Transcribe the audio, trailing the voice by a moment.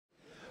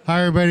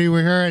Hi, everybody.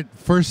 We're here at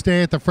first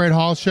day at the Fred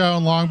Hall Show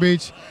in Long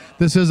Beach.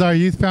 This is our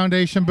Youth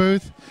Foundation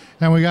booth,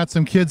 and we got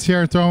some kids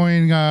here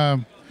throwing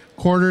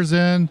quarters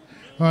in.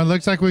 Well, it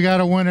looks like we got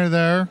a winner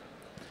there.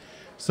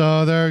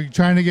 So they're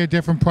trying to get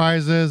different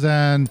prizes,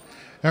 and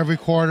every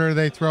quarter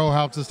they throw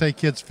helps us take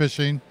kids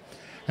fishing.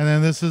 And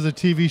then this is a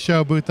TV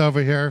show booth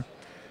over here.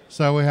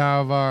 So we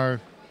have our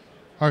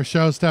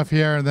show stuff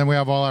here, and then we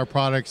have all our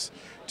products,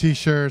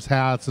 T-shirts,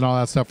 hats, and all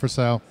that stuff for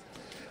sale.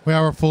 We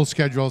have our full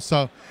schedule.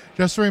 So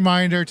just a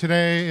reminder,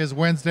 today is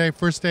Wednesday,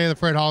 first day of the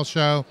Fred Hall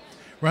Show.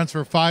 Runs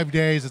for 5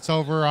 days. It's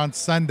over on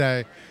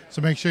Sunday. So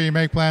make sure you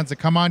make plans to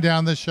come on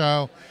down the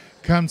show,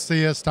 come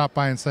see us, stop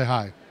by and say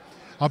hi.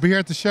 I'll be here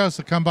at the show,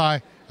 so come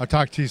by. I'll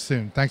talk to you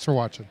soon. Thanks for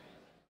watching.